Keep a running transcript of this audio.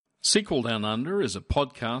SQL Down Under is a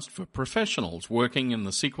podcast for professionals working in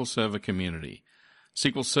the SQL Server community.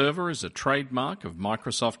 SQL Server is a trademark of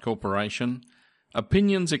Microsoft Corporation.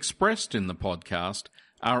 Opinions expressed in the podcast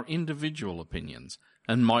are individual opinions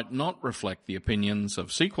and might not reflect the opinions of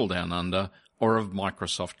SQL Down Under or of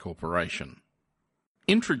Microsoft Corporation.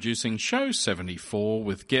 Introducing Show 74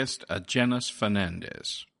 with guest Argenis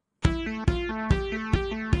Fernandez.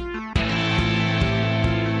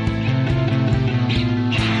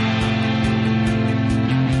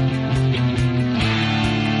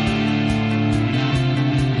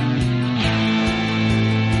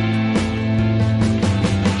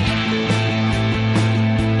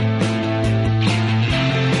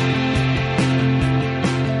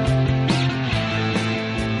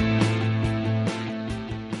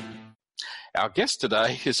 Our guest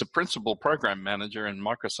today is a principal program manager in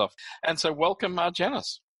Microsoft. And so welcome,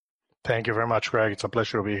 Argenis. Thank you very much, Greg. It's a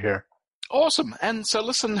pleasure to be here. Awesome. And so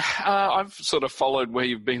listen, I've sort of followed where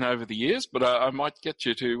you've been over the years, but I might get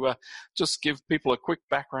you to just give people a quick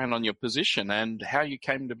background on your position and how you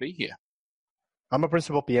came to be here. I'm a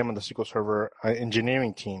principal PM on the SQL Server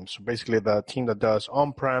engineering team. So basically the team that does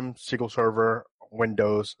on-prem, SQL Server,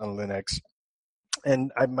 Windows, and Linux.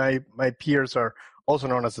 And my peers are also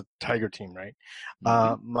known as the Tiger team, right?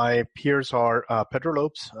 Mm-hmm. My peers are Pedro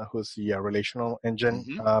Lopes, who's the relational engine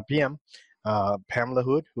PM, Pamela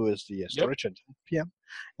Hood, who is the storage engine PM,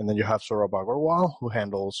 and then you have Saurabh Agarwal, who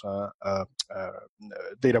handles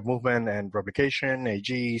data movement and replication,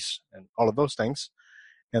 AGs, and all of those things.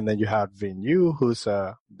 And then you have Vin Yu, who's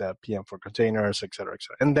the PM for containers, et cetera, et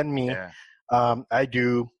cetera. And then me, I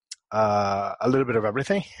do a little bit of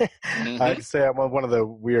everything. I'd say I'm one of the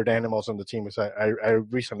weird animals on the team because I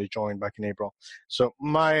recently joined back in April. So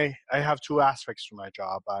I have two aspects to my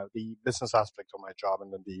job, the business aspect of my job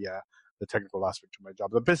and then the technical aspect of my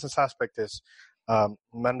job. The business aspect is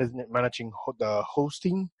managing the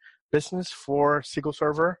hosting business for SQL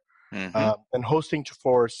Server. And hosting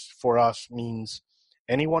for us means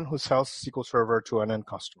anyone who sells SQL Server to an end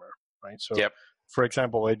customer, right? So for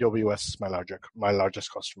example, AWS is my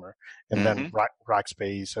largest customer, and then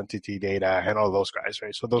Rackspace, NTT Data, and all those guys,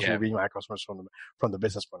 right? So those will be my customers from the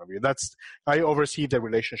business point of view. I oversee the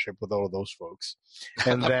relationship with all of those folks,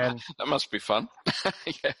 and then that must be fun.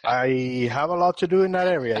 I have a lot to do in that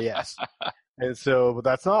area, yes. And so, but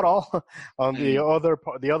that's not all. On the other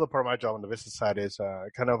part of my job on the business side is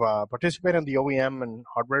kind of participate in the OEM and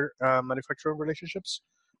hardware manufacturing relationships.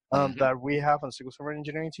 That we have on SQL Server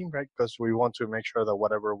engineering team, right? Because we want to make sure that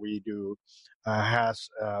whatever we do has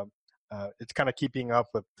it's kind of keeping up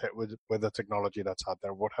with the technology that's out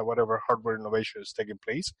there. Whatever hardware innovation is taking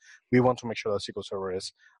place, we want to make sure that SQL Server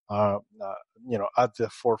is at the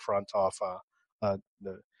forefront of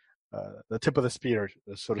the tip of the spear,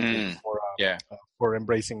 so to speak, for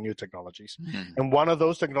embracing new technologies. And one of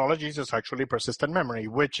those technologies is actually persistent memory,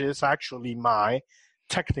 which is actually my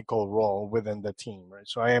technical role within the team, right?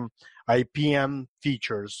 So I PM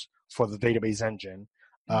features for the database engine.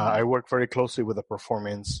 I work very closely with the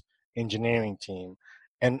performance engineering team,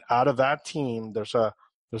 and out of that team, there's a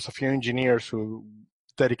few engineers who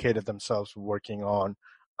dedicated themselves to working on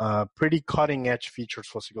pretty cutting edge features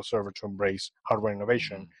for SQL Server to embrace hardware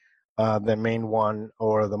innovation. The main one,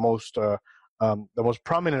 or the most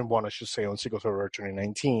prominent one, I should say, on SQL Server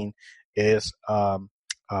 2019 is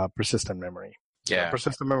persistent memory.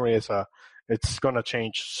 Persistent memory is it's going to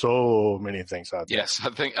change so many things out there. Yes, I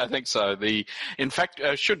think so. In fact,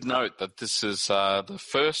 I should note that this is the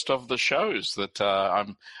first of the shows that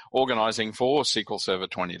I'm organizing for SQL Server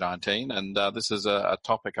 2019, and this is a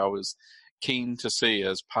topic I was keen to see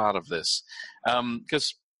as part of this.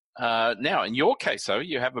 Because now, in your case, though,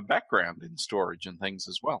 you have a background in storage and things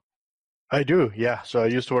as well. I do, yeah. So I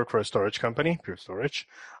used to work for a storage company, Pure Storage,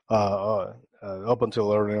 up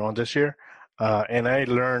until early on this year. And I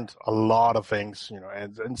learned a lot of things,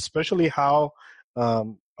 and especially how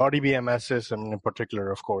RDBMSs, and in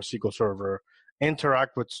particular, of course, SQL Server,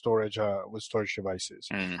 interact with storage devices.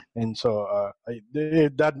 And so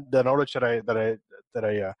the knowledge that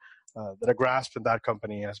I grasped in that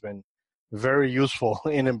company has been very useful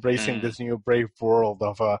in embracing this new brave world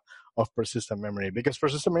of persistent memory, because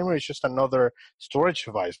persistent memory is just another storage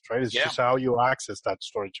device, right? It's just how you access that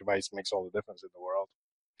storage device makes all the difference in the world.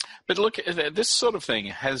 But look, this sort of thing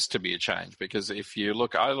has to be a change, because if you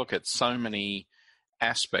look, I look at so many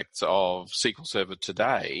aspects of SQL Server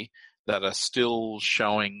today that are still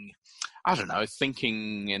showing, I don't know,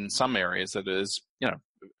 thinking in some areas that is,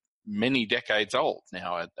 many decades old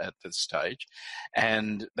now at this stage.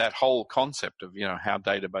 And that whole concept of, how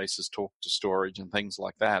databases talk to storage and things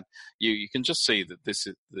like that, you can just see that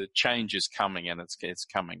the change is coming, and it's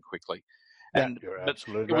coming quickly. Yeah, you're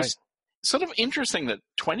absolutely right. It was sort of interesting that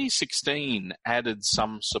 2016 added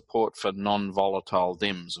some support for non-volatile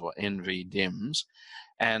DIMMs or NVDIMMs.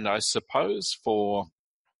 And I suppose for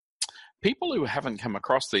people who haven't come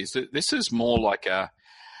across these, this is more like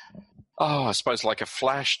I suppose like a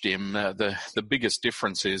flash DIMM. The biggest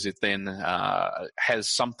difference is it then has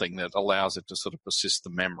something that allows it to sort of persist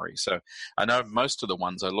the memory. So I know most of the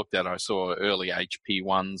ones I looked at, I saw early HP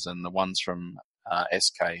ones and the ones from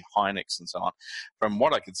SK Hynix and so on. From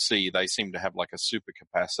what I could see, they seem to have like a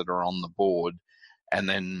supercapacitor on the board. And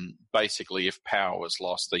then basically if power was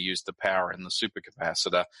lost, they used the power in the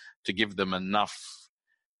supercapacitor to give them enough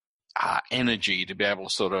energy to be able to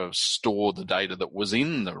sort of store the data that was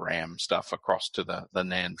in the RAM stuff across to the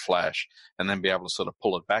NAND flash, and then be able to sort of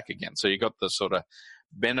pull it back again. So you got the sort of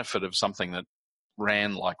benefit of something that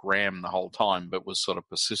ran like RAM the whole time, but was sort of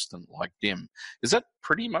persistent like DIMM. Is that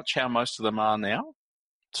pretty much how most of them are now?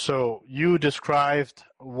 So you described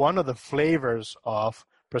one of the flavors of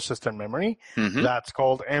persistent memory. Mm-hmm. That's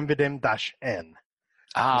called NVDIMM-N.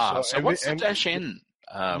 So what's the -N?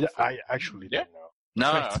 I actually don't know.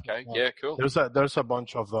 No, Right. okay, yeah, cool. There's a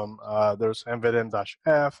bunch of them. There's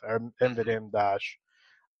NVDIMM-F,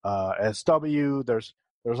 NVDIMM-SW. There's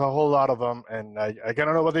a whole lot of them, and I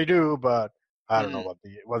don't know what they do, but I don't know what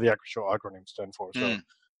the actual acronym stand for. So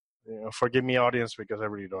forgive me, audience, because I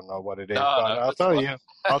really don't know what it is. But I'll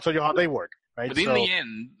tell you how they work. Right? But in the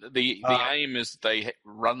end, the aim is they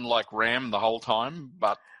run like RAM the whole time,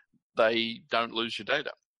 but they don't lose your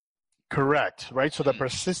data. Correct, right? So the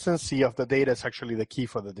persistency of the data is actually the key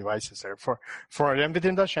for the devices there. For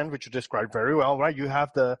NVDIMM-N, which you described very well, right? You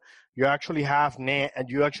actually have NAND and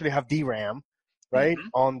you actually have DRAM, right? Mm-hmm.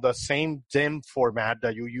 On the same DIMM format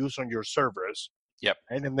that you use on your servers. Yep.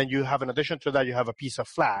 Right? And then you have, in addition to that, you have a piece of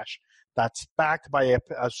flash that's backed by a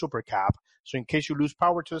super cap. So in case you lose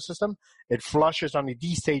power to the system, it flushes on the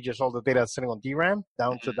D stages all the data that's sitting on DRAM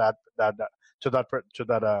down to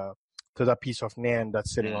that piece of NAND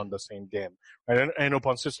that's sitting on the same DIMM. Right? And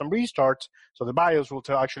upon system restarts, so the BIOS will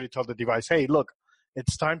actually tell the device, hey, look,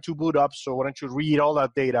 it's time to boot up, so why don't you read all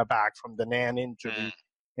that data back from the NAND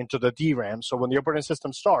into the DRAM. So when the operating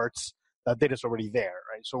system starts, that data is already there,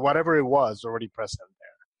 right? So whatever it was already present there.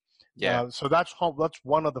 Yeah. So that's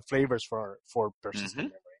one of the flavors for persistent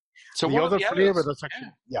memory. So the other flavor that's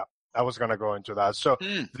actually I was going to go into that. So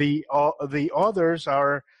the others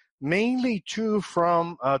are mainly two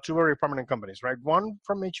very prominent companies, right? One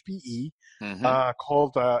from HPE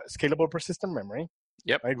called Scalable Persistent Memory,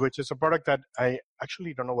 right? Which is a product that I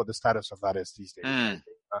actually don't know what the status of that is these days.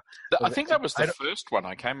 I think that was the first one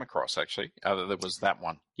I came across, actually. There was that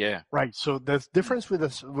one, yeah. Right. So the difference with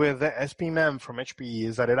the SPMM from HPE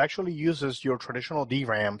is that it actually uses your traditional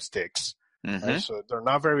DRAM sticks. Right? So they're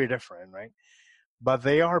not very different, right? But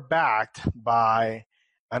they are backed by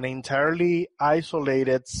an entirely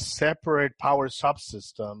isolated, separate power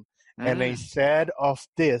subsystem and a set of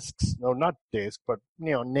disks, no, not disks, but,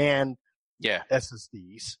 NAND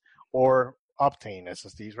SSDs or Optane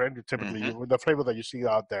SSDs, right? Typically, the flavor that you see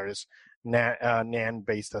out there is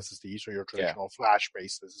NAND-based SSDs or your traditional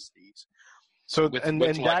flash-based SSDs. So, in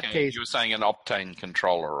that case, you were saying an Optane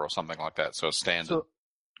controller or something like that, so a standard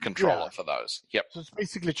controller for those. Yep. So it's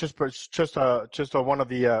basically just one of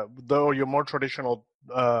the your more traditional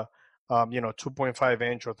 2.5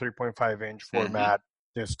 inch or 3.5 inch format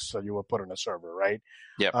disks that you would put on a server, right?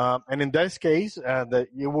 Yep. And in this case,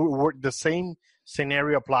 the same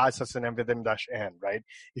scenario applies as an NVDIMM-N, right?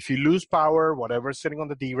 If you lose power, whatever's sitting on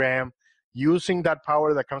the DRAM, using that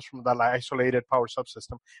power that comes from that isolated power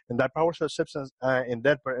subsystem, and that power subsystem, in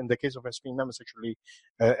the case of SPMM, is actually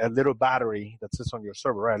a little battery that sits on your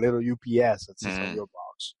server, right? A little UPS that sits on your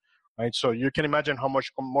box, right? So you can imagine how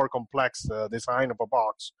much more complex the design of a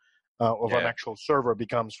box of an actual server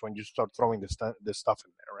becomes when you start throwing this stuff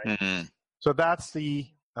in there, right? So that's the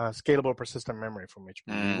scalable persistent memory from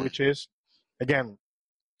HPE, which is, again,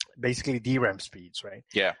 basically DRAM speeds, right?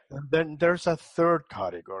 Yeah. And then there's a third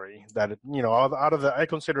category that, out of I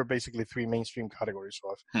consider basically three mainstream categories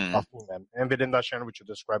of them. NVDIMM-N, which you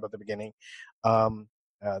described at the beginning,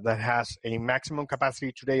 that has a maximum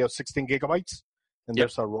capacity today of 16 gigabytes. And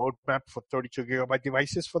there's a roadmap for 32 gigabyte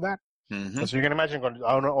devices for that. And so you can imagine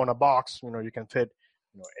on a box, you can fit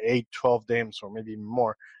 8, 12 DIMMs or maybe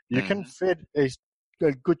more. You can fit a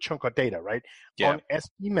good chunk of data, right? On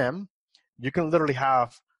SPMM, you can literally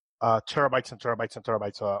have terabytes and terabytes and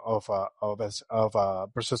terabytes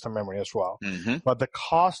of persistent memory as well. Mm-hmm. But the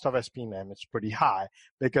cost of SPMEM is pretty high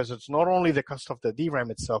because it's not only the cost of the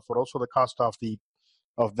DRAM itself, but also the cost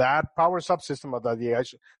of that power subsystem, of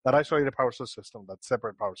that isolated power subsystem, that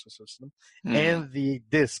separate power subsystem, and the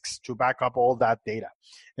disks to back up all that data.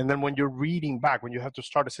 And then when you're reading back, when you have to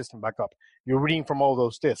start a system back up, you're reading from all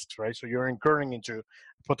those disks, right? So you're incurring into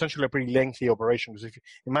potentially a pretty lengthy operation. Because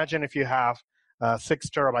imagine if you have 6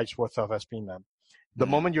 terabytes worth of SPMEM. The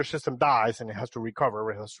moment your system dies and it has to recover,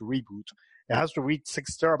 it has to reboot, it has to read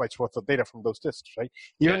 6 terabytes worth of data from those disks, right?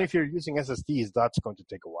 Even if you're using SSDs, that's going to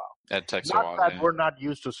take a while. That takes not a while. That we're not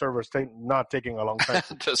used to servers not taking a long time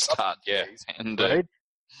to start, right?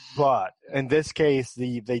 But in this case,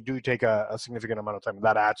 they do take a significant amount of time.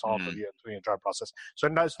 That adds on to the entire process. So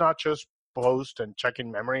it's not just post and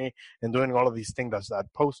checking memory and doing all of these things that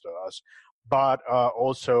post does, but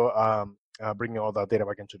also bringing all that data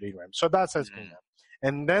back into DRAM. So that's SPMEM.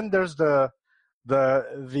 And then there's the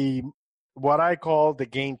what I call the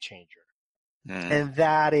game changer, and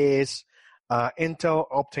that is Intel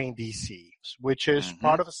Optane DC, which is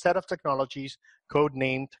part of a set of technologies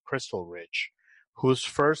codenamed Crystal Ridge, whose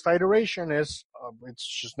first iteration is it's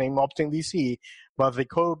just named Optane DC, but the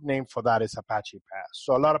code name for that is Apache Pass.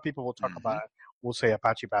 So a lot of people will talk about will say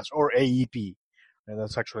Apache Pass or AEP. And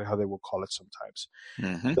that's actually how they will call it sometimes.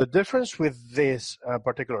 The difference with this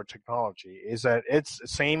particular technology is that it's the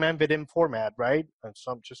same NVDIMM format, right? It's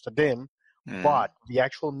not just a DIMM, but the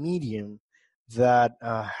actual medium that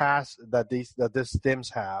this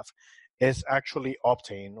DIMMs have is actually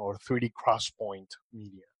Optane or 3D Crosspoint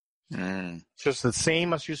media. Just the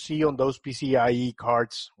same as you see on those PCIe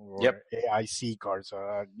cards or AIC cards.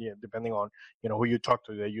 Depending on who you talk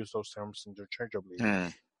to, they use those terms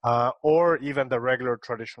interchangeably. Or even the regular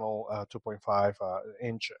traditional 2.5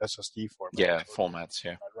 inch SSD format. Formats,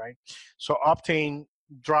 Right? So Optane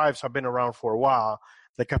drives have been around for a while.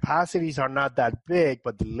 The capacities are not that big,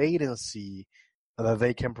 but the latency that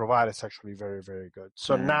they can provide is actually very, very good.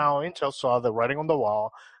 So now Intel saw the writing on the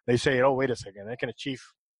wall. They say, oh, wait a second, I can achieve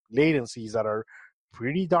latencies that are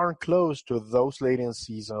pretty darn close to those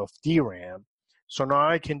latencies of DRAM. So now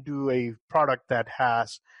I can do a product that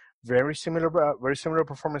has very similar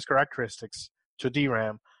performance characteristics to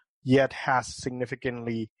DRAM, yet has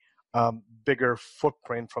significantly bigger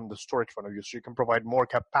footprint from the storage point of view. So you can provide more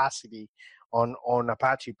capacity on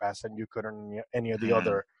Apache Pass than you could on any of the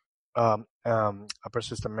other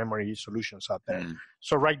persistent memory solutions out there.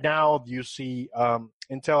 So right now, you see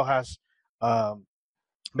Intel has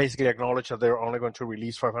basically acknowledged that they're only going to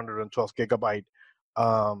release 512 gigabyte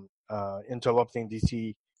Intel Optane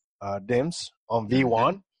DC DIMMs on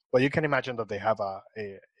V1. But you can imagine that they have a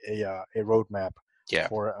roadmap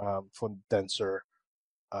for denser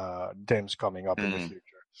DIMMs coming up in the future.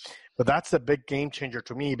 But that's a big game changer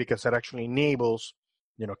to me because it actually enables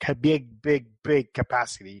big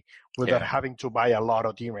capacity without having to buy a lot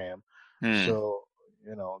of DRAM. So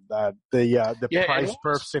that the price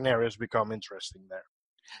per scenarios become interesting there.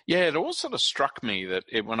 Yeah, it all sort of struck me that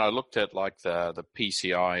when I looked at like the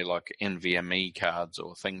PCI, like NVMe cards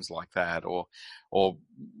or things like that, or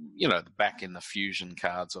back in the Fusion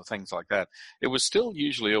cards or things like that, it was still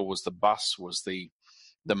usually always the bus was the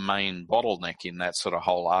main bottleneck in that sort of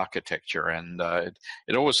whole architecture, and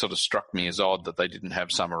it always sort of struck me as odd that they didn't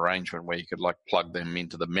have some arrangement where you could like plug them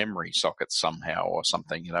into the memory socket somehow or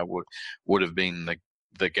something. Would have been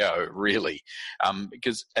the go, really,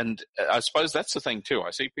 because I suppose that's the thing too.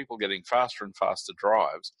 I see people getting faster and faster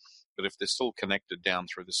drives, but if they're still connected down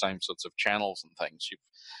through the same sorts of channels and things,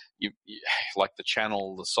 you like the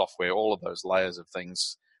channel, the software, all of those layers of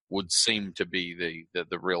things would seem to be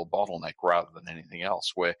the real bottleneck rather than anything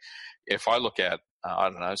else. Where if I look at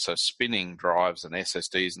so spinning drives and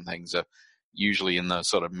SSDs and things are usually in the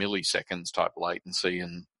sort of milliseconds type latency,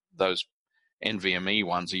 and those NVMe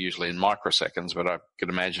ones are usually in microseconds, but I could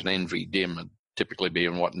imagine NVDIMM would typically be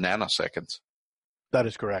in nanoseconds. That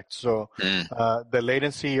is correct. So the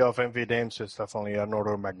latency of NVDIMMs is definitely an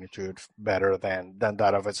order of magnitude better than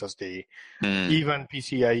that of SSD. Even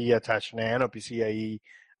PCIe attached NAND or PCIe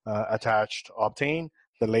attached Optane,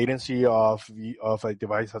 the latency of a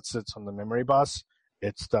device that sits on the memory bus,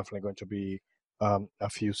 it's definitely going to be a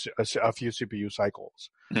few CPU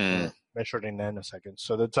cycles measured in nanoseconds.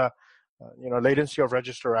 So that's latency of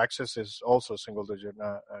register access is also single digit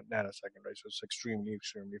nanosecond, right? So it's extremely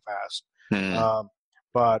fast.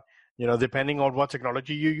 But depending on what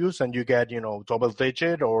technology you use, and you get double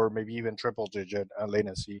digit or maybe even triple digit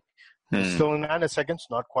latency. It's still in nanoseconds,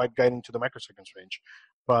 not quite getting to the microseconds range,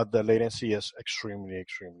 but the latency is extremely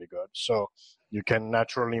good. So you can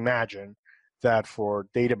naturally imagine that for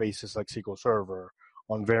databases like SQL Server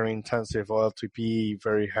on very intensive OLTP,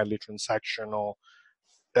 very highly transactional,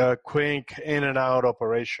 quick in and out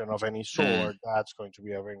operation of any sort, that's going to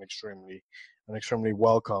be an extremely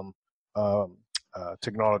welcome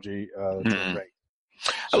technology to embrace.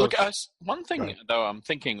 So, look, one thing though I'm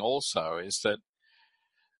thinking also is that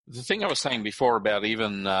the thing I was saying before about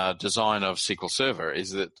even design of SQL Server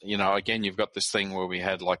is that, again, you've got this thing where we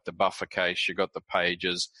had like the buffer cache, you've got the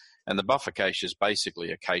pages, and the buffer cache is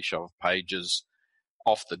basically a cache of pages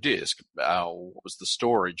off the disk. What was the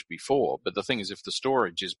storage before? But the thing is, if the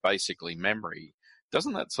storage is basically memory,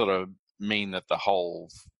 doesn't that sort of mean that the whole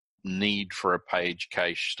need for a page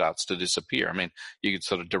cache starts to disappear? I mean, you could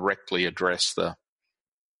sort of directly address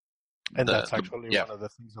that's actually one of the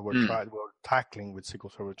things that we're tackling with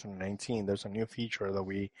SQL Server 2019. There's a new feature that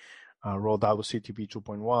we rolled out with CTP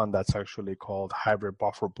 2.1 that's actually called hybrid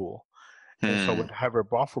buffer pool. And so with hybrid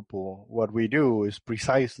buffer pool, what we do is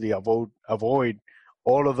precisely avoid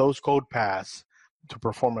all of those code paths to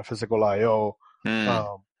perform a physical I/O,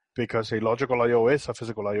 because a logical I/O is a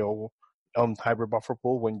physical I/O on hybrid buffer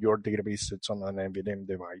pool when your database sits on an NVDIM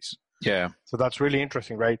device. Yeah. So that's really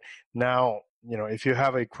interesting, right? Now, if you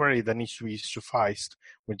have a query that needs to be sufficed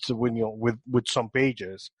with some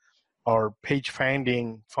pages, our page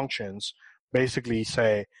finding functions basically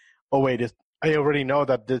say, oh wait, I already know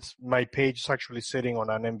that my page is actually sitting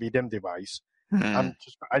on an NVDIM device. I'm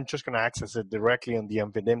just going to access it directly on the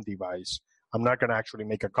NVDIM device. I'm not going to actually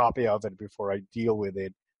make a copy of it before I deal with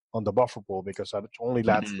it on the buffer pool, because that only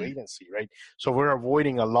adds latency, right? So we're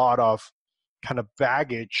avoiding a lot of kind of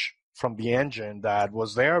baggage from the engine that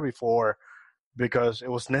was there before because it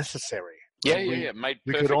was necessary. Right? Yeah. It made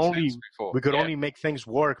perfect sense before. We could only make things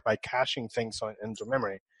work by caching things into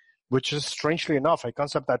memory, which is, strangely enough, a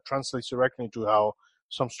concept that translates directly to how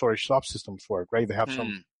some storage subsystems work, right? They have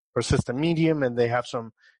some persistent medium, and they have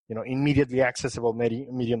some, immediately accessible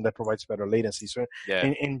medium that provides better latency. So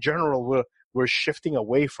in general, we're shifting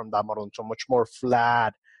away from that model into a much more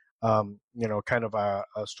flat, kind of a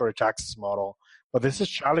storage access model. But this is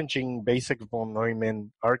challenging basic von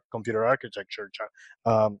Neumann computer architecture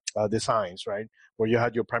designs, right? Where you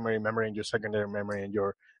had your primary memory and your secondary memory and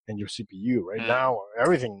your CPU, right? Now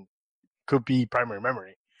everything could be primary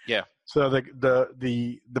memory. Yeah. So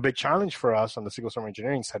the big challenge for us on the SQL Server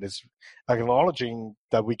engineering side is acknowledging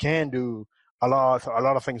that we can do a lot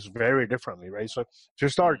of things very differently, right? So to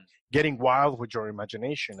start getting wild with your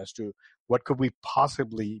imagination as to what could we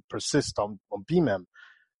possibly persist on PMEM,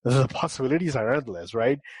 the possibilities are endless,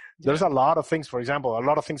 right? There's a lot of things, for example, a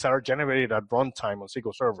lot of things that are generated at runtime on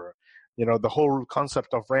SQL Server. The whole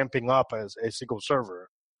concept of ramping up as a SQL Server,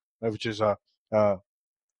 which is a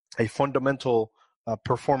fundamental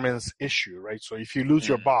performance issue, right? So if you lose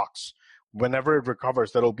your box, whenever it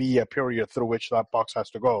recovers, there'll be a period through which that box has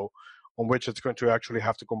to go, on which it's going to actually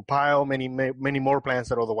have to compile many more plans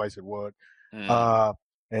than otherwise it would.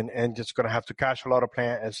 And it's going to have to cache a lot of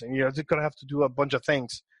plans, and it's going to have to do a bunch of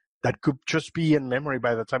things that could just be in memory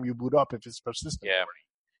by the time you boot up if it's persistent. Yeah.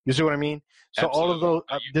 You see what I mean? So Absolutely. all of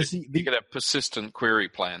those, you could have persistent query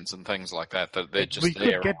plans and things like that they're just we there.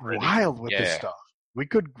 We could get already. wild with this stuff. We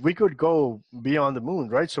could go beyond the moon,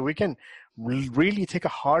 right? So we can really take a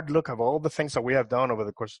hard look at all the things that we have done over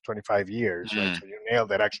the course of 25 years, right? So you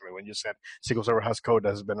nailed it, actually, when you said SQL Server has code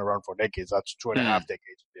that has been around for decades. That's 2.5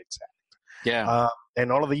 decades to be exact. Yeah.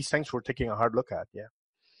 And all of these things we're taking a hard look at,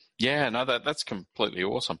 Yeah, no, that's completely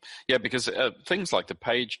awesome. Yeah, because things like the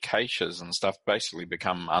page caches and stuff basically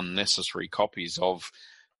become unnecessary copies of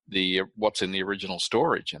what's in the original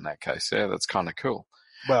storage in that case. Yeah, that's kind of cool.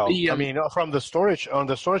 Well, I mean, from the storage,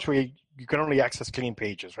 you can only access clean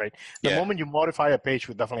pages, right? The moment you modify a page,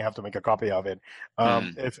 we definitely have to make a copy of it.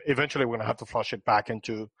 If eventually we're going to have to flush it back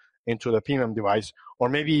into the PMEM device, or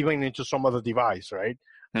maybe even into some other device, right?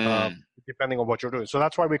 Depending on what you're doing. So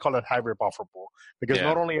that's why we call it hybrid buffer pool, because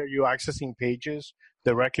not only are you accessing pages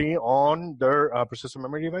directly on their persistent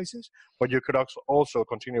memory devices, but you could also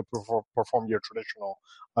continue to perform your traditional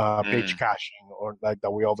page caching, or like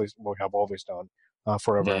that we have always done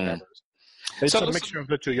forever and ever. It's a mixture of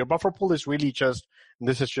the two. Your buffer pool is really just,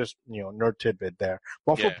 this is just, nerd tidbit there.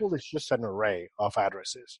 Buffer pool is just an array of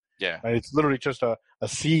addresses. Yeah. And it's literally just a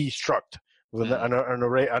C struct with an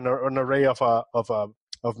array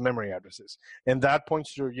of memory addresses. And that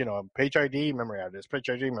points to, page ID, memory address, page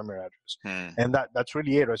ID, memory address. And that's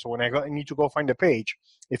really it, right? So when I need to go find a page,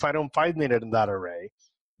 if I don't find it in that array,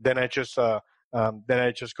 then I just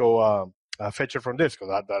go fetch it from this,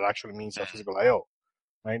 because that actually means a physical I/O,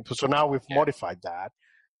 right? So now we've modified that.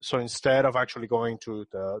 So instead of actually going to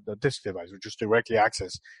the disk device, we just directly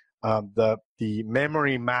access the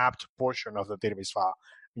memory mapped portion of the database file.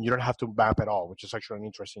 And you don't have to map at all, which is actually an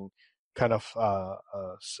interesting kind of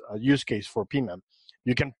use case for PMEM.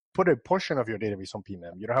 You can put a portion of your database on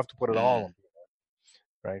PMEM. You don't have to put it all on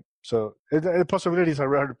PMEM, right? So the possibilities are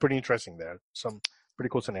really pretty interesting there. Some pretty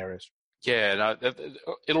cool scenarios. Yeah, no,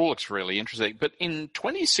 it all looks really interesting. But in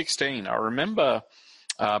 2016, I remember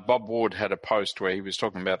Bob Ward had a post where he was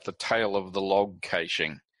talking about the tail of the log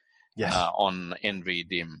caching on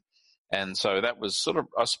NVDIM. And so that was sort of,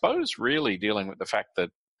 I suppose, really dealing with the fact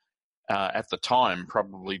that at the time,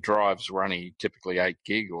 probably drives were only typically 8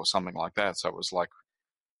 gig or something like that. So it was like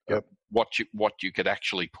what you could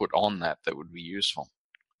actually put on that would be useful.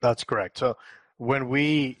 That's correct. So when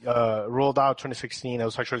we rolled out 2016, it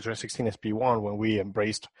was actually 2016 SP1 when we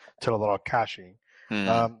embraced tail of the log caching.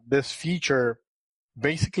 This feature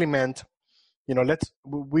basically meant,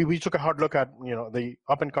 we took a hard look at, the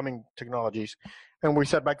up and coming technologies, and we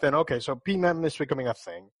said back then, okay, so PMEM is becoming a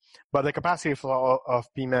thing, but the capacity of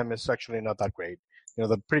PMEM is actually not that great. They're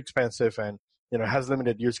pretty expensive and, has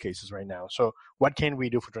limited use cases right now. So what can we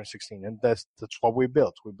do for 2016? And that's what we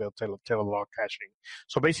built. We built tail of the log caching.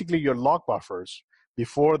 So basically your log buffers,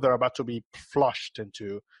 before they're about to be flushed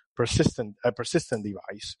into a persistent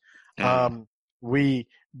device, we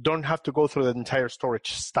don't have to go through the entire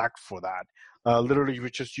storage stack for that. Literally, we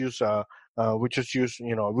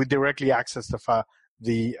directly access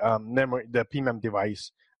the memory, the PMEM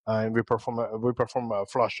device, and we perform a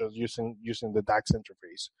flush using the DAX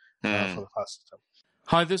interface for the file system.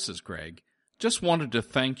 Hi, this is Greg. Just wanted to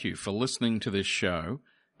thank you for listening to this show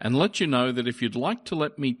and let you know that if you'd like to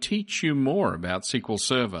let me teach you more about SQL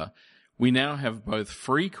Server, we now have both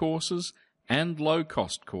free courses and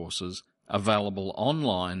low-cost courses available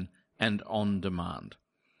online and on demand.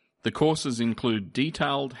 The courses include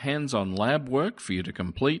detailed hands-on lab work for you to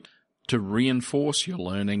complete to reinforce your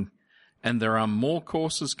learning, and there are more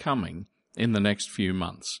courses coming in the next few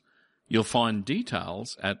months. You'll find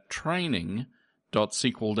details at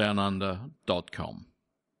training.sqldownunder.com.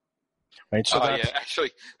 Right, so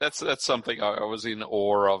actually, that's something I was in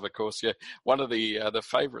awe of course. Yeah, one of the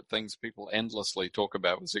favorite things people endlessly talk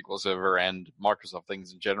about with SQL Server and Microsoft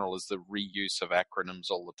things in general is the reuse of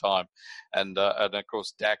acronyms all the time, and of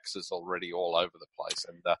course DAX is already all over the place.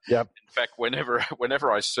 And in fact,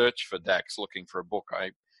 whenever I search for DAX looking for a book,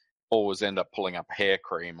 I always end up pulling up hair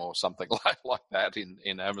cream or something like that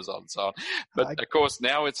in Amazon and so on. But of course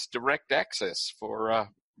now it's direct access for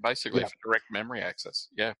basically for direct memory access.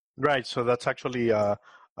 Yeah. Right. So that's actually a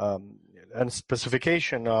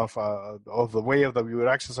specification of the way that we would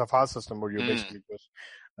access a file system, where you're basically just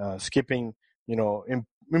skipping,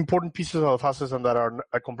 important pieces of the file system that are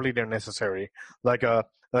completely unnecessary, like a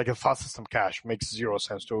file system cache makes zero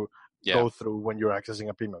sense to go through when you're accessing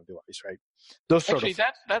a PMEM device, right?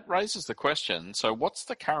 That raises the question. So, what's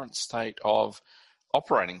the current state of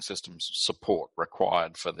operating systems support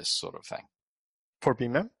required for this sort of thing? For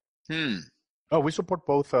PMEM? Oh, we support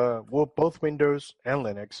both Windows and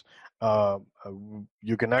Linux.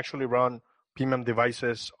 You can actually run PMEM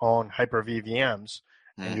devices on Hyper-V VMs,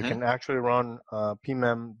 and you can actually run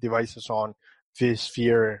PMEM devices on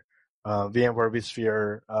vSphere, VMware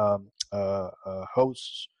vSphere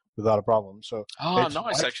hosts without a problem. So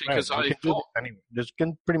nice, actually, because you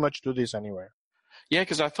can pretty much do this anywhere. Yeah,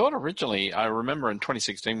 because I thought originally, I remember in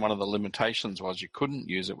 2016, one of the limitations was you couldn't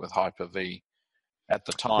use it with Hyper-V at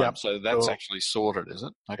the time. Yep. So that's actually sorted, is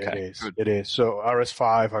it? Okay, it is. So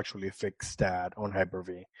RS5 actually fixed that on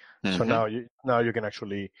Hyper-V. So now you can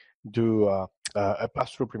actually do a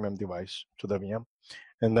pass-through PMEM device to the VM.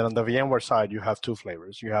 And then on the VMware side, you have two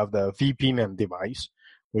flavors. You have the vPMEM device,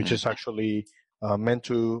 which is actually meant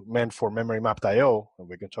for memory mapped I/O, and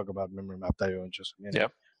we can talk about memory mapped I/O in just a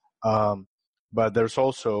minute. Yep. But there's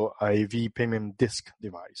also a vPMEM disk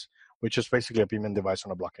device, which is basically a PMEM device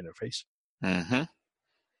on a block interface.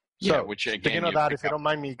 So, which again, speaking of that, if you don't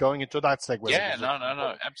mind me going into that segue. Yeah,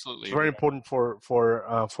 no, absolutely. It's very important for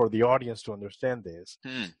the audience to understand this.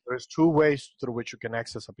 There's two ways through which you can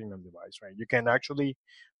access a PMEM device, right? You can actually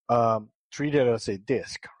treat it as a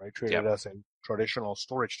disk, right? Treat it as a traditional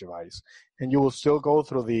storage device, and you will still go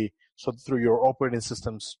through your operating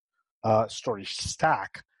system's storage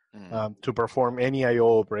stack to perform any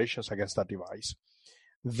I/O operations against that device.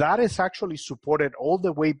 That is actually supported all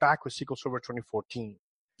the way back with SQL Server 2014.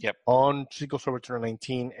 On SQL Server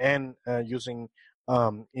 2019 and using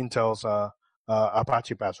Intel's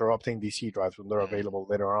Apache Pass or Optane DC drives when they're available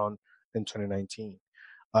later on in 2019.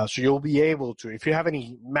 So you'll be able to, if you have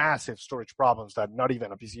any massive storage problems that not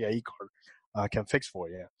even a PCIe card can fix for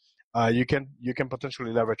you, you can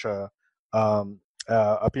potentially leverage a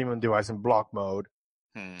PMEM device in block mode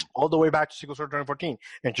all the way back to SQL Server 2014,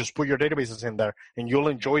 and just put your databases in there, and you'll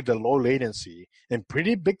enjoy the low latency and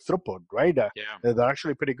pretty big throughput, right? They're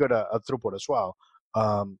actually pretty good at throughput as well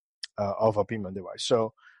of a payment device.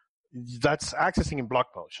 So that's accessing in block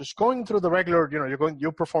mode. Just going through the regular,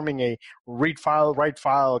 you're performing a read file, write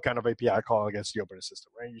file kind of API call against the operating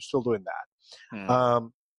system, right? You're still doing that.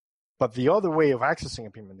 But the other way of accessing a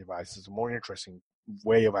payment device is a more interesting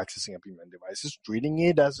way of accessing a payment device. Is treating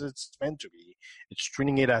it as it's meant to be. It's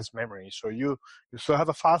treating it as memory. So you still have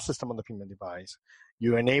a file system on the payment device.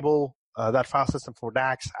 You enable that file system for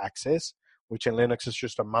DAX access, which in Linux is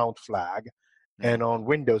just a mount flag. And on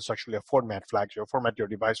Windows, actually a format flag. So you format your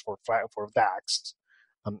device for DAX.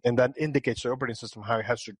 And that indicates the operating system how it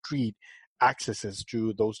has to treat accesses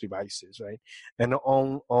to those devices, right? And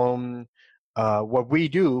on what we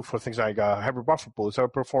do for things like hybrid buffer pool is I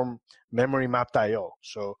perform memory mapped I/O.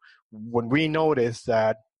 So when we notice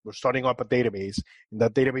that we're starting up a database and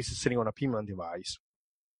that database is sitting on a payment device,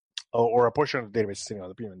 or a portion of the database is sitting on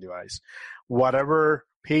the payment device, whatever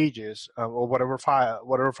pages or whatever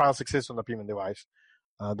files exist on the payment device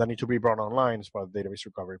that need to be brought online as part of the database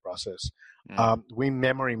recovery process, we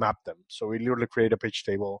memory map them. So we literally create a page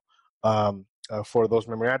table for those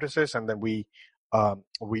memory addresses, and then we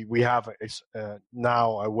have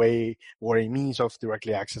now a way or a means of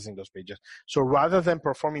directly accessing those pages. So rather than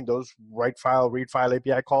performing those write file, read file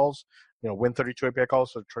API calls, Win32 API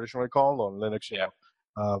calls are traditionally called on Linux,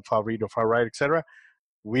 file read or file write, etc.,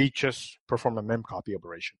 we just perform a mem copy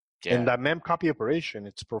operation. And that mem copy operation,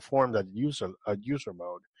 it's performed at user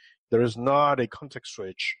mode. There is not a context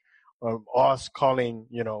switch of us calling,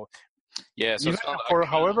 so even for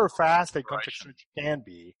however fast a context switch can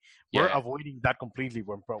be, we're avoiding that completely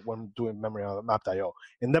when doing memory mapped I/O,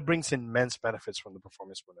 and that brings immense benefits from the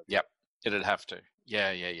performance point of view. Yep, it'd have to.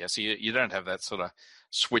 Yeah. So you don't have that sort of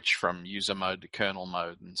switch from user mode to kernel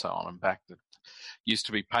mode and so on and back. That used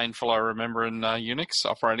to be painful, I remember, in Unix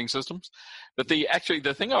operating systems. But the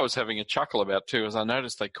thing I was having a chuckle about too is I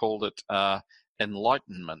noticed they called it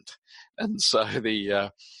enlightenment, and so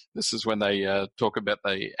this is when they talk about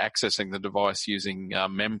accessing the device using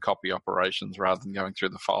mem copy operations rather than going through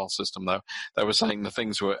the file system. They were saying the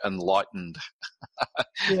things were enlightened.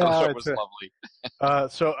 That was lovely.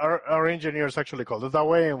 So our engineers actually called it that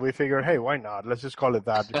way, and we figured, hey, why not? Let's just call it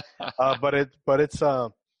that.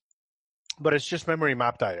 But it's just memory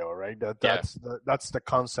mapped I/O, right? That's the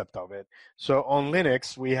concept of it. So on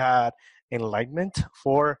Linux, we had enlightenment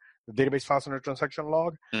for the database files under transaction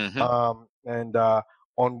log, and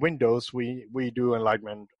on Windows, we do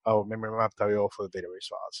enlightenment of memory mapped I/O for the database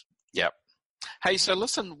files. Yep. Hey, so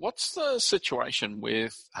listen, what's the situation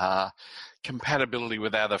with compatibility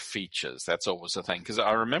with other features? That's always a thing, because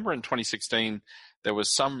I remember in 2016 there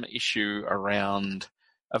was some issue around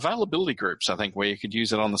availability groups, I think, where you could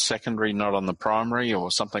use it on the secondary, not on the primary,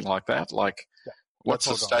 or something like that. What's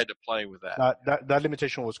the state of play with that? That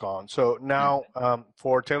limitation was gone. So now,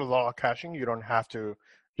 for tailored log caching,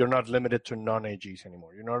 you're not limited to non-AGs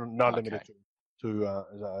anymore. You're not limited to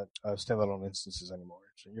standalone instances anymore.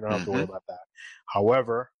 So you don't have to worry about that.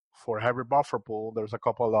 However, for hybrid buffer pool, there's a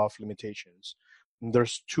couple of limitations.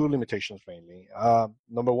 There's two limitations mainly.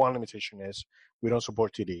 Number one limitation is we don't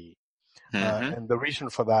support TDE. And the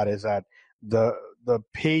reason for that is that the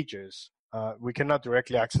pages, we cannot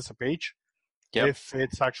directly access a page if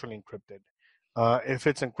it's actually encrypted. If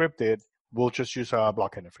it's encrypted, we'll just use a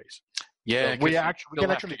block interface. Yeah, so we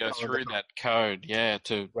can actually go through that code,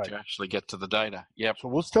 to actually get to the data. Yep. So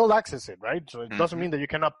we'll still access it, right? So it doesn't mean that you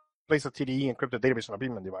cannot place a TDE encrypted database on a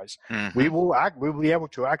payment device. We will be able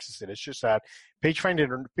to access it. It's just that Page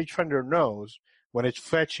Finder knows when it's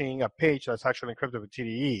fetching a page that's actually encrypted with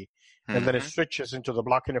TDE, and then it switches into the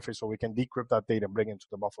block interface so we can decrypt that data and bring it into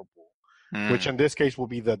the buffer pool, which in this case will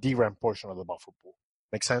be the DRAM portion of the buffer pool.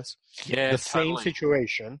 Make sense? Yeah, same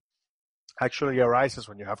situation actually arises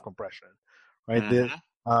when you have compression, right?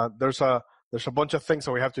 There's a bunch of things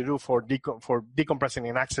that we have to do for decompressing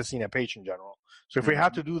and accessing a page in general. So if we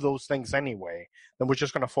have to do those things anyway, then we're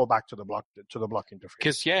just going to fall back to the block interface.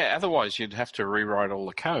 Because otherwise you'd have to rewrite all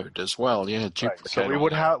the code as well. Yeah, duplicate. So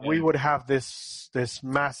we would have this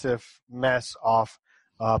massive mess of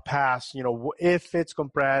paths. If it's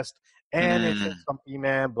compressed and if it's some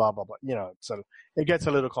PMAN, blah blah blah. So it gets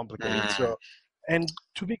a little complicated. So. And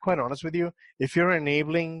to be quite honest with you, if you're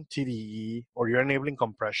enabling TDE or you're enabling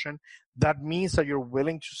compression, that means that you're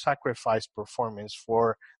willing to sacrifice performance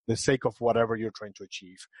for the sake of whatever you're trying to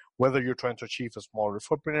achieve. Whether you're trying to achieve a smaller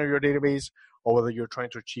footprint of your database or whether you're trying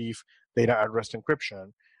to achieve data at rest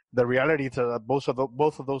encryption, the reality is that both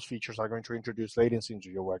of those features are going to introduce latency into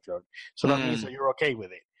your workload. So that means that you're okay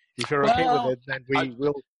with it. If you're okay with it, then I we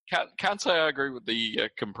will. can't say I agree with the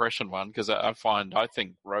compression one, because I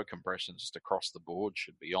think row compression just across the board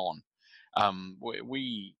should be on.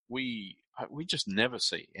 We just never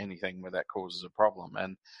see anything where that causes a problem,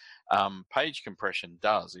 and page compression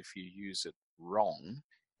does if you use it wrong.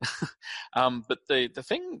 But the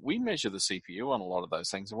thing, we measure the CPU on a lot of those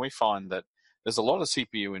things, and we find that there's a lot of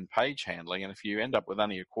CPU in page handling, and if you end up with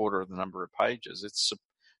only a quarter of the number of pages, it's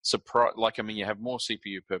you have more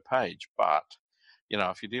CPU per page, but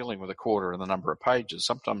if you're dealing with a quarter of the number of pages,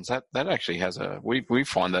 sometimes that actually has we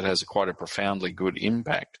find that has quite a profoundly good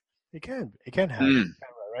impact. It can have,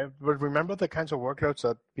 right? But remember the kinds of workloads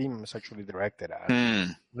that PMM is actually directed at.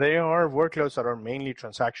 They are workloads that are mainly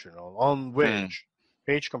transactional, on which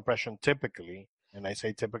page compression typically, and I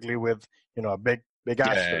say typically with a big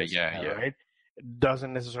asterisk, right? It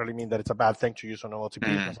doesn't necessarily mean that it's a bad thing to use on OLTP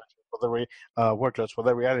transactions for the workloads. But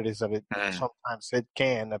the reality is that sometimes it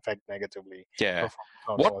can affect negatively. Yeah.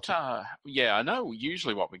 I know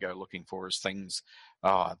usually what we go looking for is things,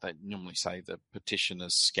 they normally say the petition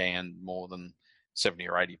is scanned more than 70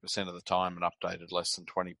 or 80% of the time and updated less than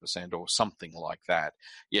 20% or something like that.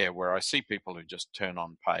 Yeah, where I see people who just turn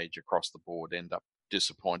on page across the board end up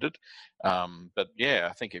disappointed. But yeah,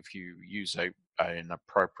 I think if you use an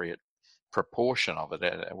appropriate proportion of it,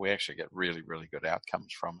 we actually get really, really good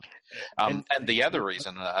outcomes from it. And the other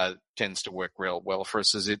reason tends to work real well for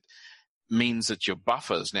us is it means that your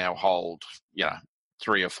buffers now hold,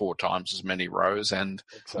 3 or 4 times as many rows, and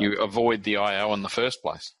you avoid the I/O in the first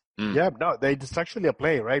place. Yeah, no, it's actually a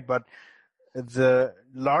play, right? But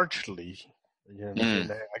largely,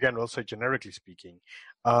 again, also generically speaking,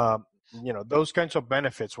 those kinds of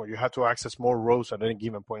benefits where you have to access more rows at any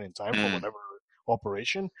given point in time for whatever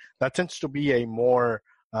operation, that tends to be a more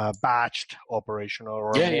batched operation,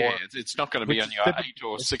 or it's not going to be on your 8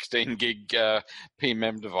 or 16 gig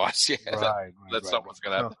PMM device. That's not what's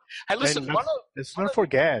going to happen. Hey, listen, let's not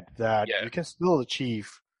forget that you can still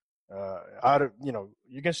achieve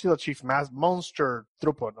you can still achieve monster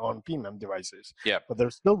throughput on PMM devices. Yeah. But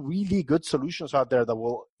there's still really good solutions out there that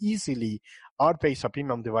will easily outpace a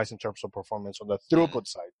PMM device in terms of performance on the throughput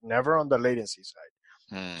side, never on the latency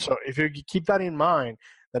side. So if you keep that in mind,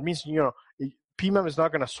 that means PMM is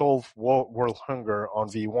not going to solve world hunger on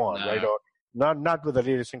V1, right? Or not with the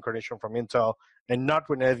latest incarnation from Intel, and not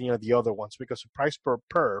with any of the other ones, because the price per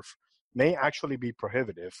perf may actually be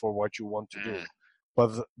prohibitive for what you want to do.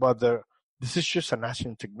 But this is just a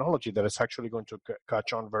nascent technology that is actually going to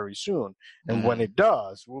catch on very soon. And when it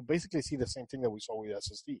does, we'll basically see the same thing that we saw with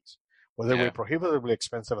SSDs, where they were prohibitively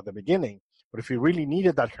expensive at the beginning. But if you really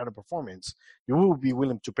needed that kind of performance, you will be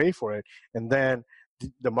willing to pay for it. And then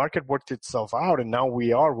the market worked itself out, and now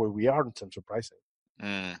we are where we are in terms of pricing.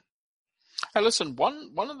 Hey, listen,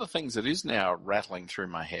 one of the things that is now rattling through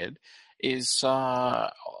my head is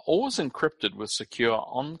always encrypted with secure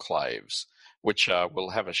enclaves, which we'll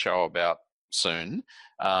have a show about soon.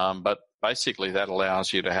 But basically that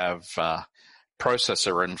allows you to have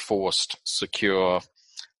processor-enforced secure,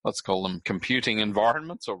 let's call them computing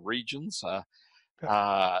environments or regions.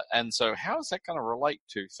 And so how is that going to relate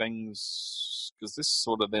to things? Because this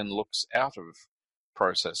sort of then looks out of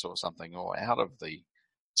process or something, or out of the...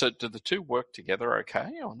 So do the two work together okay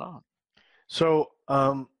or not? So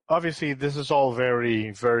obviously this is all very,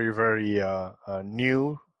 very, very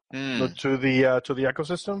new to the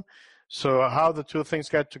ecosystem. So how the two things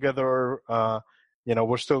get together,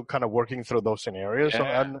 we're still kind of working through those scenarios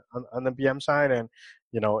on the PM side, and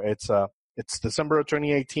it's December of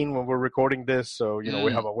 2018 when we're recording this, so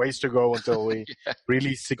we have a ways to go until we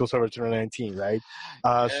release SQL Server 2019, right?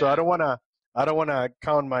 So I don't want to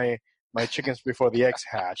count my chickens before the eggs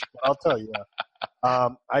hatch, but I'll tell you,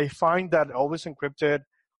 I find that always encrypted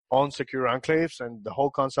on secure enclaves and the whole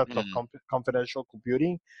concept of confidential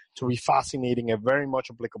computing to be fascinating and very much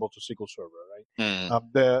applicable to SQL Server, right?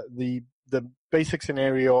 The basic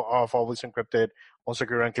scenario of always encrypted on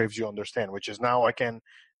secure enclaves you understand, which is now I can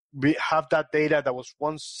have that data that was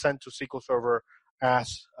once sent to SQL Server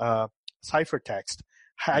as ciphertext.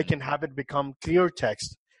 I can have it become clear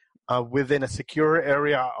text within a secure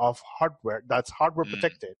area of hardware that's hardware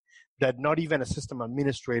protected, that not even a system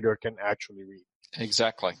administrator can actually read.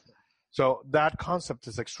 Exactly. So that concept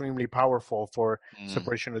is extremely powerful for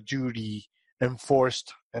separation of duty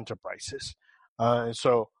enforced enterprises.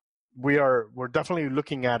 So we're definitely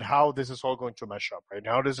looking at how this is all going to mesh up, right?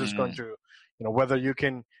 How this is going to, whether you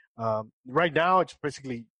can, right now it's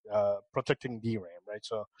basically protecting DRAM, right?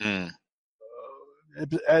 So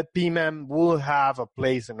PMM will have a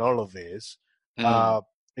place in all of this.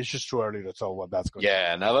 it's just too early to tell what that's going to be.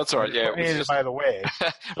 Yeah, no, that's all right. Yeah, it was and just by the way,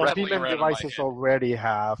 some rattling PMEM around in my devices head. already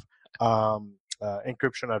have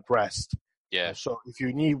encryption at rest. Yeah. So if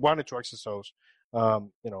you wanted to access those,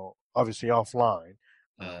 obviously offline,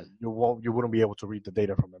 you wouldn't be able to read the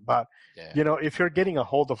data from it. But if you're getting a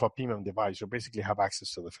hold of a PMEM device, you basically have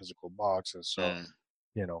access to the physical box, and so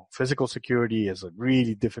physical security is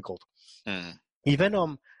really difficult. Even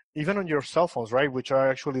on your cell phones, right, which are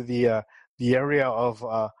actually the area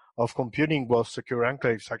of computing where secure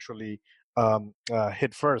enclaves actually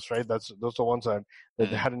hit first, right? Those are the ones that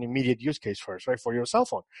had an immediate use case first, right? For your cell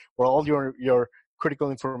phone, where all your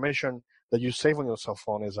critical information that you save on your cell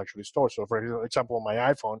phone is actually stored. So, for example, on my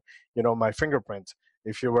iPhone, my fingerprint,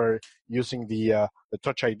 if you were using the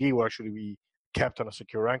Touch ID, will actually be kept on a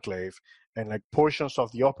secure enclave, and like portions of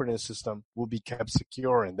the operating system will be kept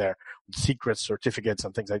secure in there, with secrets, certificates,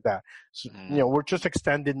 and things like that. So, we're just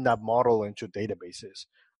extending that model into databases.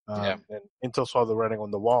 And Intel saw the writing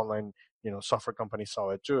on the wall, and software companies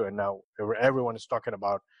saw it too. And now everyone is talking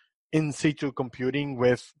about in situ computing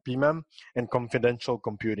with PMEM and confidential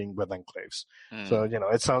computing with enclaves. So,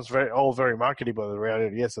 it sounds very markety, but the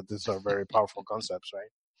reality is that these are very powerful concepts, right?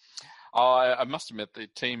 I must admit, the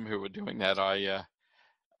team who were doing that, I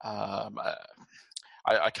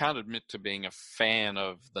can't admit to being a fan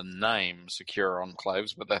of the name Secure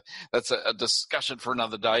Enclaves, but that's a discussion for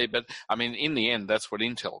another day. But I mean, in the end, that's what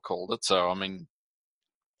Intel called it. So I mean,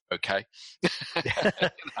 okay.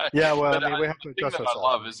 Yeah, well, but I mean, we have to adjust ourselves. I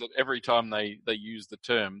love is that every time they use the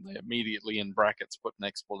term, they immediately in brackets put an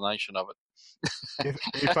explanation of it.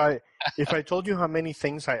 If I told you how many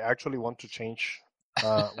things I actually want to change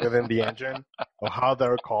within the engine or how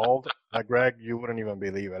they're called, Greg, you wouldn't even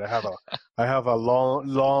believe it. I have a long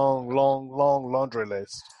laundry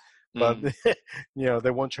list, but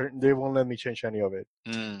they won't let me change any of it.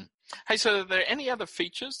 Hey, so are there any other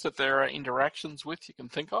features that there are interactions with you can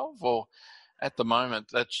think of, or at the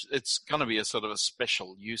moment it's going to be a sort of a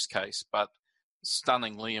special use case, but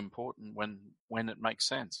stunningly important when it makes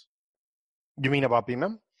sense? You mean about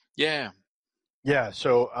PMEM? Yeah. Yeah.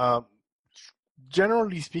 So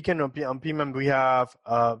generally speaking, on PMEM, we have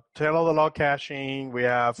tail of the log caching, we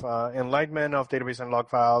have enlightenment of database and log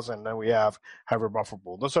files, and then we have hyper buffer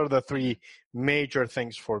pool. Those are the three major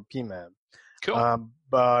things for PMEM. Cool.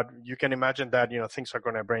 But you can imagine that things are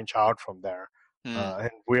going to branch out from there, and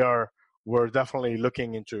we're definitely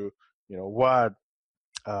looking into what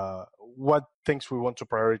things we want to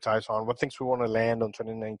prioritize on, what things we want to land on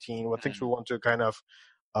 2019, what things we want to kind of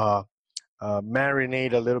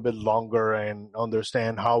marinate a little bit longer and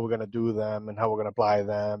understand how we're going to do them and how we're going to apply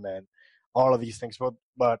them and all of these things.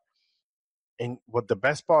 But what the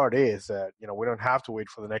best part is that we don't have to wait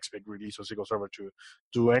for the next big release of SQL Server to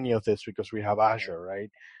do any of this because we have Azure,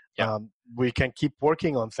 right? Yeah. We can keep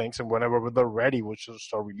working on things, and whenever they're ready, we'll just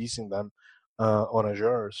start releasing them on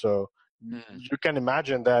Azure. So you can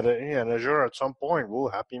imagine that in Azure at some point we'll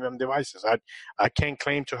have PMEM devices. I can't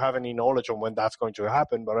claim to have any knowledge on when that's going to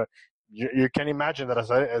happen, but you can imagine that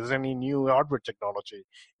as any new hardware technology,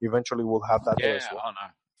 eventually we'll have that there as well. Yeah, I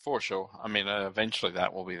know, for sure. I mean, eventually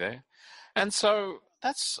that will be there. And so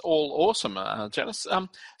that's all awesome, Janice.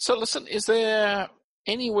 So listen, is there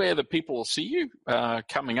anywhere that people will see you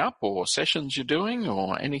coming up, or sessions you're doing,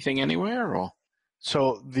 or anything anywhere? Or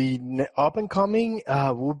so the up and coming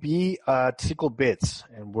will be at SQL Bits,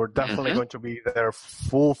 and we're definitely going to be there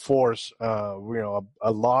full force. A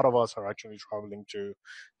lot of us are actually traveling to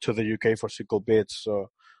the UK for SQL Bits. So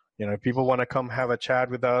if people want to come have a chat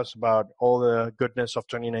with us about all the goodness of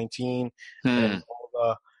 2019 and all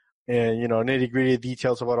the nitty-gritty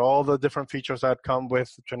details about all the different features that come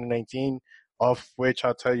with 2019, of which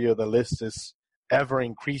I'll tell you the list is ever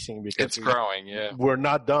increasing because it's growing. Yeah, we're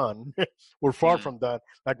not done. We're far from done.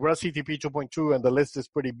 Like, we're at CTP 2.2 and the list is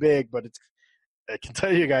pretty big, but I can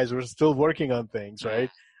tell you guys we're still working on things,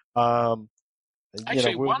 right?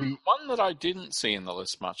 Actually, one that I didn't see in the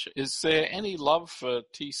list much, is there any love for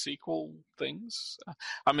T-SQL things?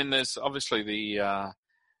 I mean, there's obviously the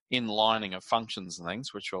inlining of functions and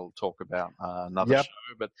things, which we'll talk about another show.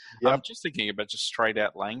 But I'm just thinking about just straight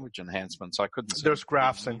out language enhancements. I couldn't see. There's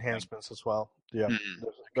graphs enhancements as well. Yeah,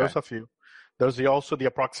 there's a few. There's also the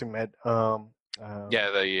approximate.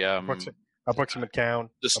 Approximate count,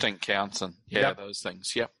 distinct counts, and those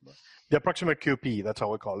things. Yep. The approximate QP, that's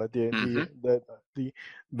how we call it. The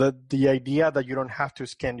idea that you don't have to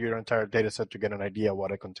scan your entire data set to get an idea of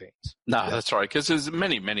what it contains. No, that's right, because there's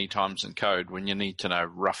many times in code when you need to know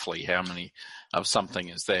roughly how many of something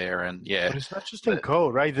is there, and But it's not just in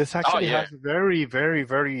code, right? This actually has very, very,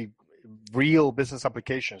 very real business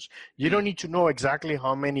applications. You don't need to know exactly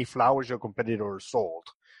how many flowers your competitor sold.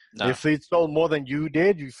 No. If they sold more than you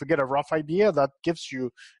did, if you get a rough idea, that gives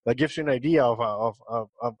you an idea of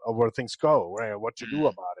where things go, right? What to do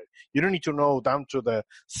about it. You don't need to know down to the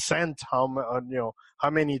cent how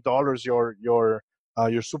many dollars your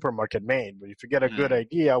supermarket made. But if you get a good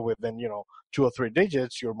idea within 2 or 3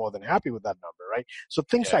 digits, you're more than happy with that number, right? So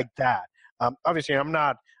things like that. Obviously, I'm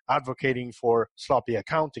not advocating for sloppy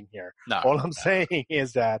accounting here. No, all I'm saying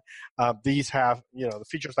is that these have, the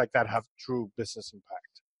features like that have true business impact.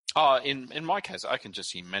 In my case, I can just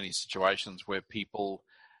see many situations where people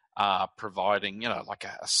are providing, like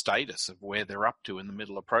a status of where they're up to in the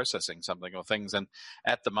middle of processing something or things. And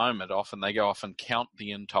at the moment, often they go off and count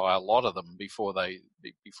the entire lot of them before they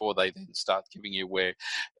then start giving you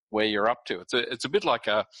where you're up to. It's a bit like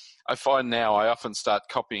I find now I often start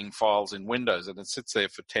copying files in Windows and it sits there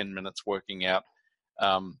for 10 minutes working out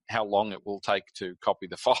how long it will take to copy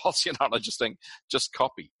the files, and I just think, just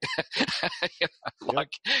copy.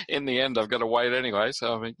 In the end, I've got to wait anyway.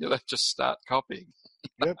 So, just start copying.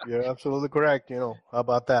 Yep, you're absolutely correct. How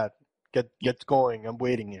about that? Get going. I'm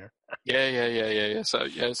waiting here. Yeah. So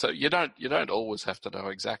you don't always have to know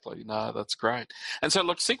exactly. No, that's great. And so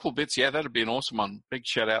look, SQL Bits, that'd be an awesome one. Big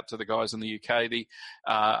shout out to the guys in the UK.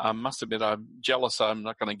 I must admit, I'm jealous. I'm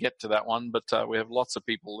not going to get to that one, but we have lots of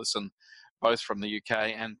people listen, both from the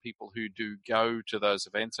UK and people who do go to those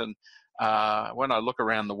events. And when I look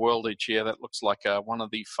around the world each year, that looks like one of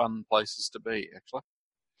the fun places to be, actually.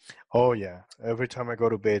 Oh, yeah. Every time I go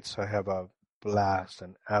to Bits, I have a blast,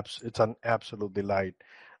 and it's an absolute delight.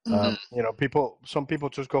 Some people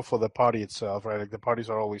just go for the party itself, right? Like the parties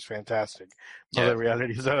are always fantastic. But the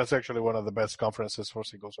reality is that it's actually one of the best conferences for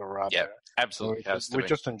SQL Server out there. Absolutely. So we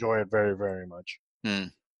just enjoy it very, very much.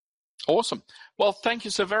 Awesome. Well, thank you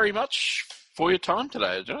so very much for your time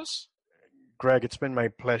today, Argenis. Greg, it's been my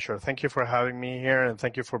pleasure. Thank you for having me here, and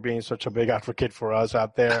thank you for being such a big advocate for us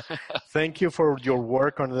out there. Thank you for your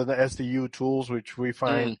work on the SDU tools, which we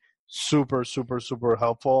find super, super, super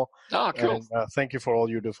helpful. Oh, cool. And thank you for all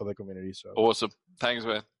you do for the community. So awesome. Thanks,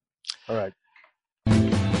 man. All right.